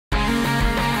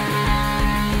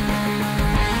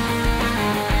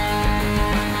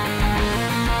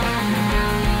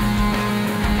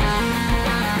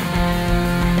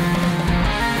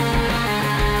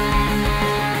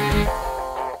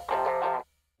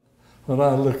when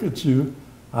I look at you,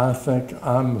 I think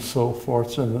I'm so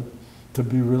fortunate to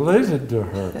be related to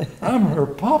her. I'm her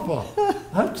papa.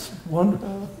 That's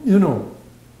wonderful. You know,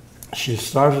 she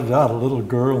started out a little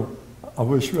girl. I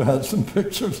wish we had some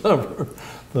pictures of her.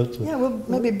 But, yeah, we'll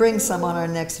maybe bring some on our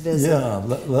next visit. Yeah,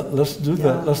 let's do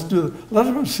that. Let's do that. Let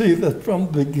them see that from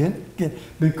the beginning,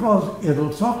 because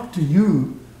it'll talk to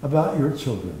you about your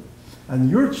children. And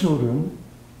your children,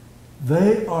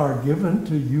 they are given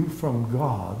to you from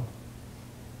God.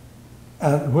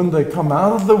 And when they come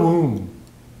out of the womb,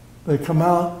 they come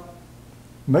out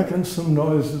making some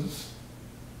noises,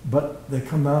 but they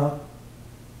come out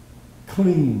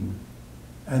clean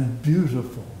and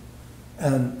beautiful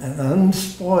and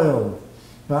unspoiled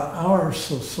by our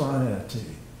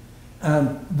society.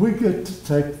 And we get to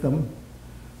take them.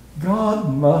 God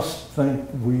must think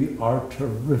we are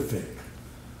terrific.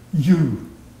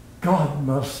 God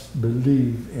must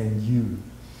believe in you.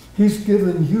 He's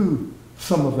given you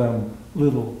some of them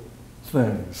little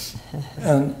things.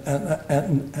 And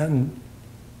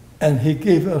he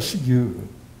gave us you.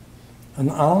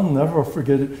 And I'll never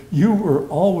forget it. You were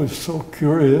always so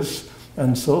curious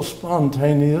and so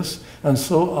spontaneous and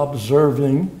so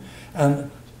observing and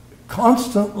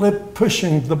constantly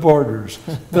pushing the borders,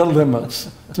 the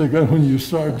limits. To go when you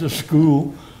started to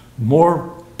school,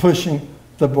 more pushing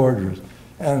the borders.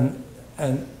 And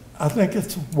I think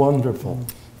it's wonderful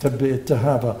to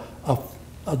have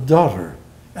a daughter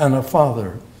and a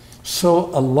father so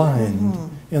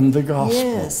aligned in the gospel.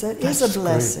 Yes, is a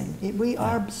blessing. We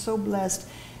are so blessed.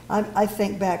 I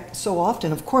think back so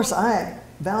often. Of course, I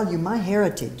value my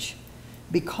heritage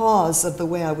because of the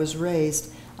way I was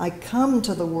raised. I come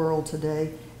to the world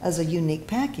today as a unique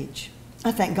package.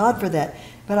 I thank God for that.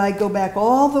 But I go back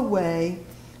all the way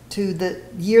to the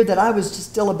year that I was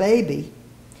still a baby,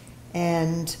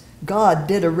 and God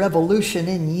did a revolution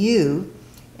in you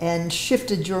and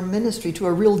shifted your ministry to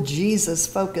a real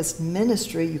Jesus-focused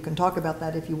ministry. You can talk about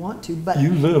that if you want to. But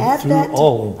you lived through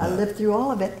all of that. I lived through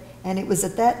all of it. And it was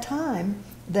at that time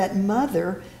that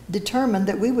Mother determined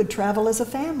that we would travel as a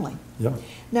family. Yeah.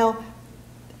 Now,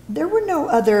 there were no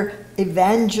other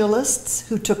evangelists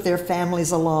who took their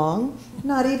families along,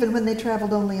 not even when they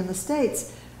traveled only in the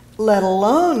States, let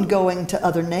alone going to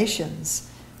other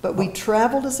nations. But we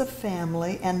traveled as a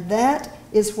family, and that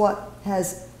is what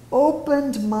has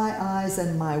opened my eyes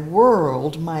and my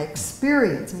world, my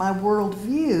experience, my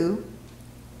worldview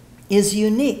is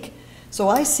unique. So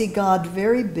I see God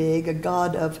very big, a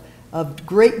God of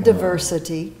great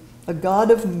diversity, a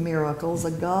God of miracles,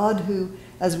 a God who,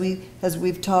 as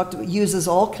we've talked, uses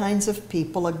all kinds of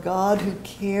people, a God who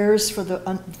cares for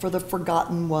the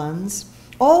forgotten ones.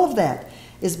 All of that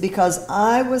is because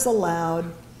I was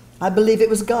allowed, I believe it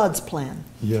was God's plan,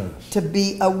 yes, to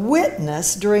be a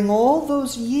witness during all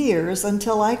those years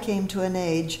until I came to an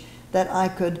age that I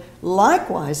could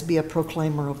likewise be a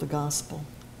proclaimer of the gospel.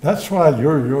 That's why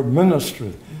your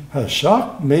ministry has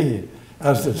shocked me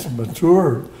as it's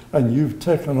matured, and you've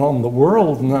taken on the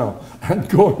world now and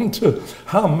going to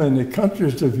how many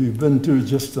countries have you been to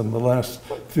just in the last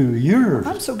few years?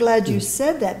 I'm so glad you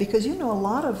said that, because you know a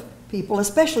lot of people,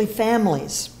 especially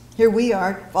families. Here we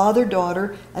are, father,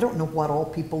 daughter. I don't know what all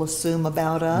people assume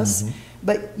about us,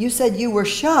 but you said you were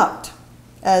shocked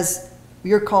as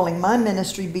you're calling my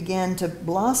ministry began to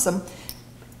blossom.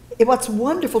 What's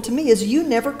wonderful to me is you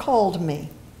never called me.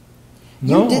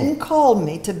 No. You didn't call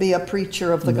me to be a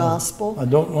preacher of the gospel. I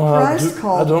don't know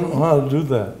how to do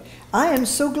that. I am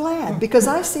so glad, because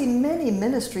I see many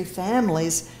ministry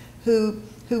families who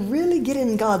really get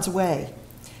in God's way,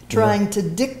 trying to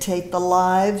dictate the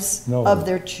lives of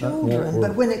their children.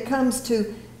 But when it comes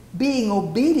to being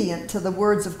obedient to the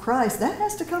words of Christ, that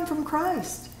has to come from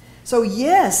Christ. So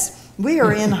yes, we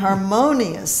are in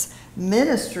harmonious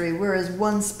ministry. We're as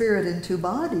one spirit in two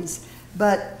bodies.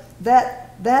 But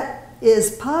that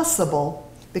is possible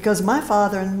because my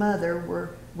father and mother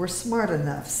were smart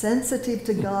enough, sensitive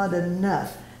to God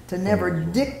enough to never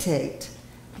dictate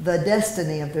the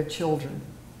destiny of their children.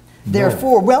 No.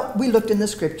 Therefore, well, we looked in the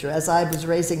scripture. As I was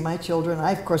raising my children,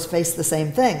 I, of course, faced the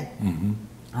same thing.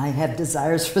 I have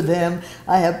desires for them.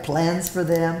 I have plans for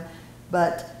them.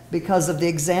 But because of the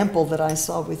example that I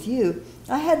saw with you,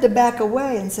 I had to back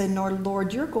away and say, no,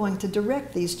 Lord, you're going to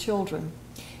direct these children.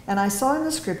 And I saw in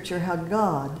the scripture how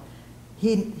God,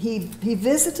 he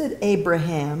visited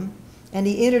Abraham, and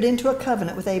he entered into a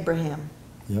covenant with Abraham.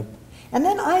 Yep. And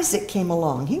then Isaac came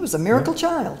along. He was a miracle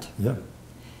child. Yep.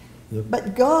 Yep.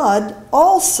 But God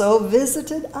also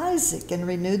visited Isaac and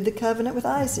renewed the covenant with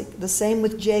Isaac. The same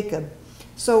with Jacob.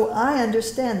 So I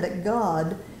understand that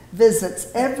God visits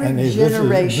every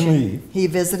generation. Visited me, he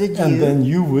visited you. And then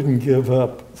you wouldn't give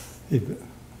up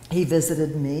He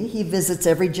visited me. He visits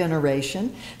every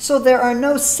generation. So there are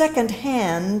no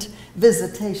second-hand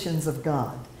visitations of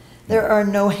God. There are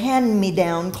no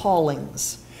hand-me-down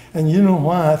callings. And you know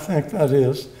why I think that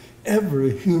is?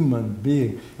 Every human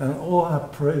being, and oh, I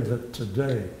pray that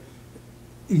today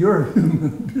you're a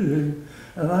human being,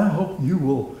 and I hope you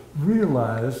will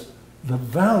realize the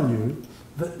value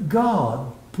that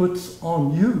God puts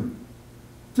on you.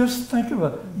 Just think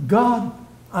about it. God,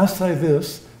 I say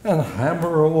this, and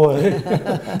hammer away,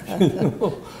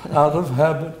 out of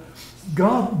habit.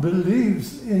 God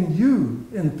believes in you,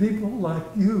 in people like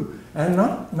you, and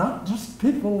not just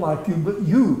people like you, but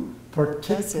you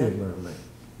particularly.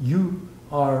 You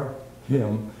are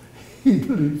Him. He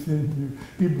believes in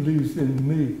you. He believes in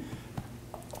me.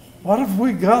 What have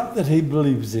we got that He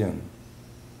believes in?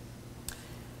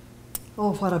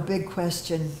 Oh, what a big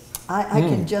question. I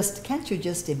can just, can't you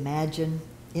just imagine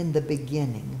in the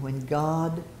beginning when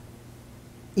God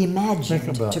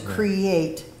imagined to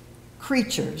create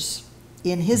creatures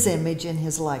in His image, in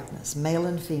His likeness, male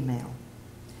and female,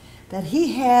 that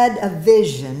He had a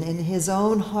vision in His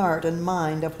own heart and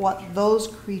mind of what those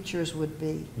creatures would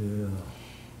be. Yeah.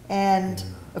 And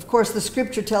of course the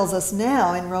scripture tells us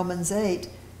now in Romans 8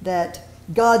 that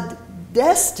God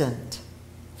destined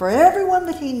for everyone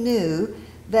that He knew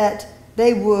that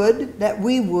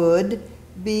we would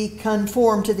be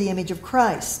conformed to the image of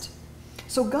Christ.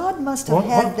 So God must have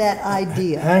had that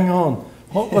idea. Hang on.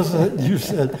 What was it you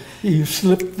said? You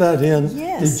slipped that in.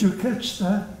 Yes. Did you catch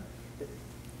that?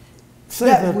 Say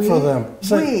that for them.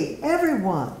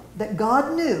 Everyone that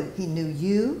God knew. He knew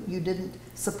you. You didn't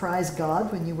surprise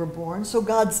God when you were born. So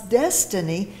God's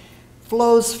destiny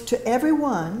flows to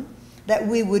everyone that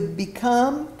we would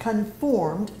become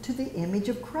conformed to the image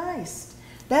of Christ.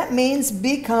 That means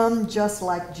become just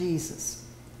like Jesus.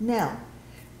 Now,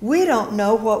 we don't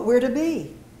know what we're to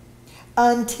be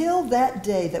until that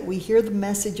day that we hear the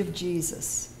message of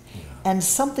Jesus and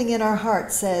something in our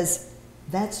heart says,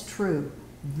 that's true,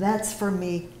 that's for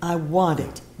me, I want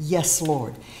it, yes,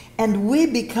 Lord. And we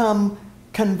become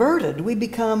converted, we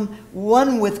become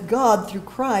one with God through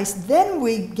Christ, then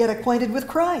we get acquainted with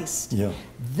Christ. Yeah.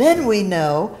 Then we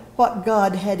know what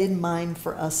God had in mind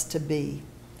for us to be.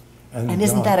 And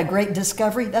isn't that a great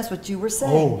discovery? That's what you were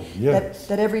saying. Oh, yes.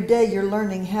 That every day you're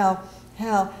learning how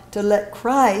to let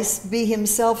Christ be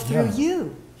Himself through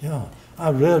you. Yeah.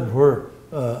 I read where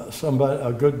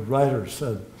a good writer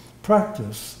said,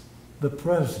 practice the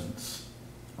presence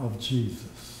of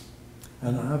Jesus.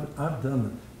 And I've done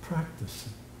it,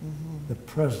 practicing the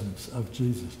presence of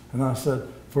Jesus. And I said,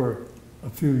 for a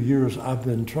few years I've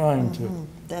been trying to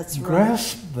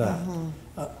grasp that.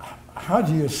 How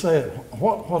do you say it?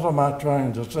 What am I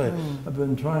trying to say? I've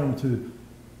been trying to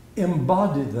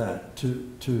embody that,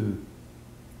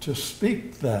 to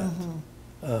speak that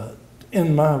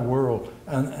in my world,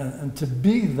 and to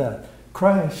be that.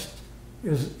 Christ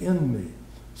is in me.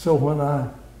 So when I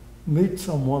meet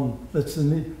someone that's in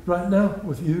need, right now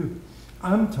with you,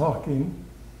 I'm talking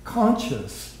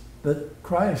conscious that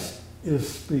Christ is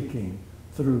speaking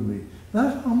through me.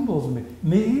 That humbles me.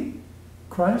 Me?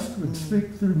 Christ would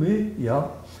speak through me? Yeah.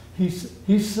 He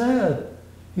said,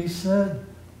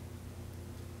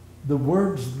 the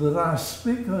words that I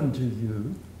speak unto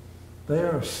you, they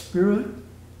are spirit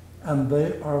and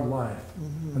they are life.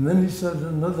 And then He said in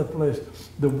another place,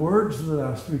 the words that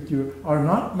I speak to you are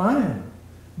not mine,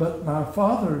 but my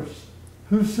Father's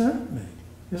who sent me.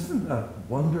 Isn't that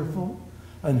wonderful?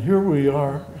 And here we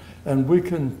are, and we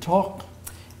can talk.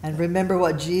 And remember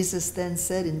what Jesus then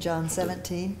said in John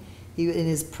 17? In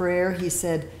His prayer, He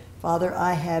said, Father,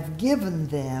 I have given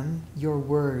them your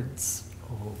words.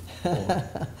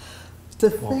 To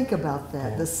think about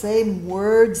that. The same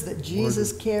words that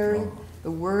Jesus carried, the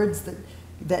words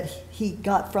that He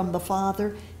got from the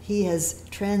Father, He has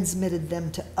transmitted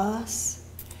them to us.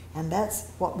 And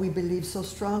that's what we believe so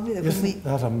strongly. Isn't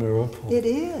that a miracle? It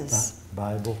is. That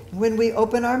Bible. When we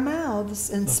open our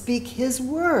mouths and speak His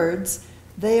words,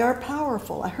 they are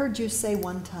powerful. I heard you say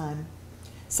one time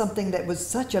something that was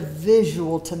such a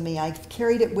visual to me. I've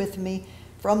carried it with me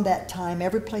from that time,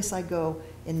 every place I go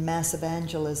in mass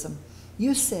evangelism.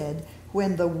 You said,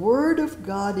 when the Word of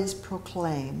God is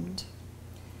proclaimed,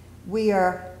 we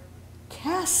are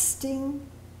casting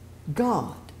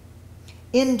God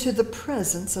into the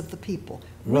presence of the people.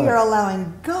 Right. We are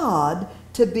allowing God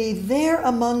to be there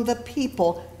among the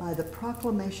people by the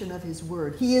proclamation of His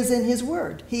Word. He is in His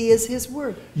Word. He is His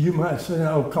Word. You might say,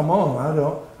 oh, come on,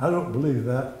 I don't believe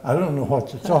that. I don't know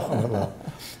what you're talking about.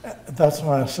 That's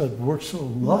why I said we're so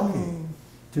lucky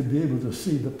to be able to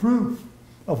see the proof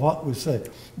of what we say.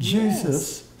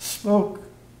 Jesus spoke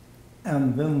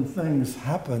and then things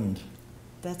happened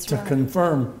That's to right.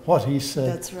 confirm what he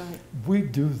said. That's right. We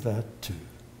do that too.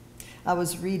 I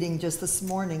was reading just this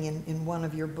morning in one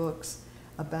of your books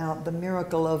about the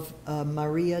miracle of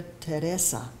Maria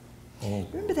Teresa. Oh.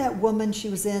 Remember that woman? She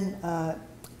was in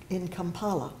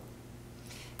Kampala,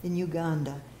 in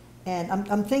Uganda. And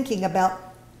I'm thinking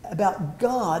about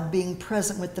God being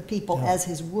present with the people as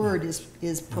His word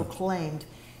is proclaimed.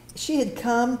 She had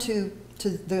come to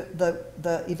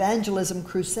the evangelism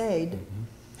crusade,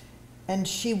 and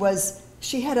she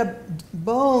had a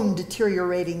bone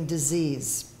deteriorating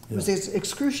disease. It was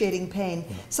excruciating pain.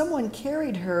 Someone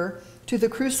carried her to the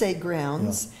crusade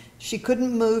grounds. She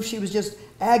couldn't move. She was just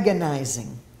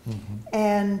agonizing.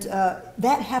 And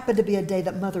that happened to be a day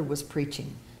that Mother was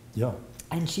preaching. Yeah.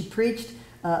 And she preached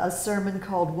a sermon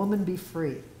called Woman Be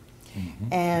Free.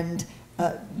 And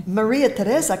Maria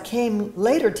Teresa came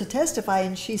later to testify,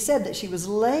 and she said that she was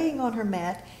laying on her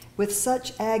mat with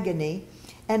such agony,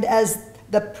 and as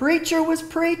the preacher was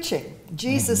preaching,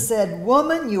 Jesus said,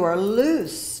 "Woman, you are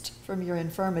loosed from your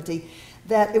infirmity,"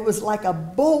 that it was like a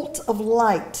bolt of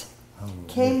light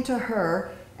came to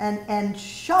her and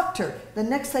shocked her. The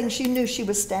next thing she knew, she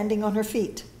was standing on her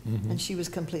feet, and she was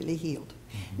completely healed.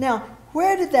 Now,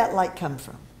 where did that light come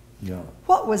from? Yeah.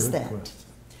 What was Good that? question.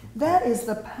 That is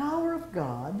the power of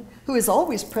God, who is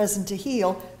always present to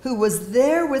heal, who was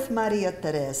there with Maria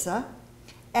Teresa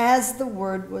as the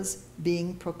word was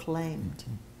being proclaimed.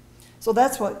 So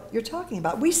that's what you're talking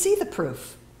about. We see the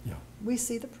proof. Yeah. We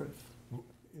see the proof.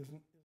 Isn't